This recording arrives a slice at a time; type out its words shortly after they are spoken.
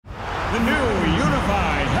the new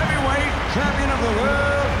unified heavyweight champion of the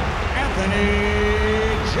world, Anthony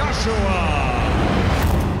Joshua.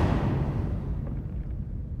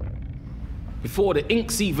 Before the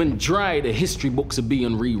ink's even dry, the history books are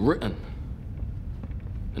being rewritten.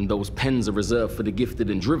 And those pens are reserved for the gifted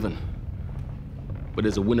and driven. But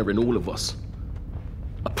there's a winner in all of us.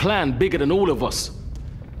 A plan bigger than all of us.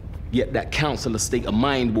 Yet that counselor state of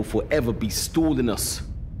mind will forever be stalling us.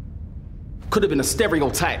 Could have been a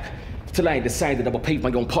stereotype till I decided I would pave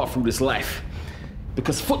my own path through this life.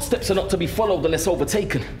 Because footsteps are not to be followed unless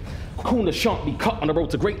overtaken. Corners shan't be cut on the road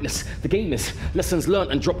to greatness. The game is lessons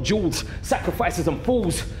learned and drop jewels, sacrifices and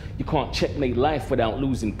fools. You can't checkmate life without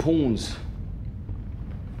losing pawns.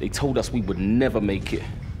 They told us we would never make it.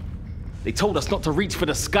 They told us not to reach for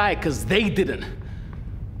the sky because they didn't.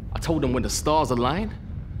 I told them when the stars align,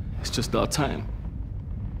 it's just our time.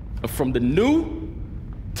 And from the new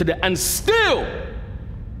to the and still,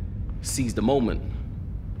 seize the moment.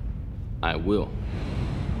 I will.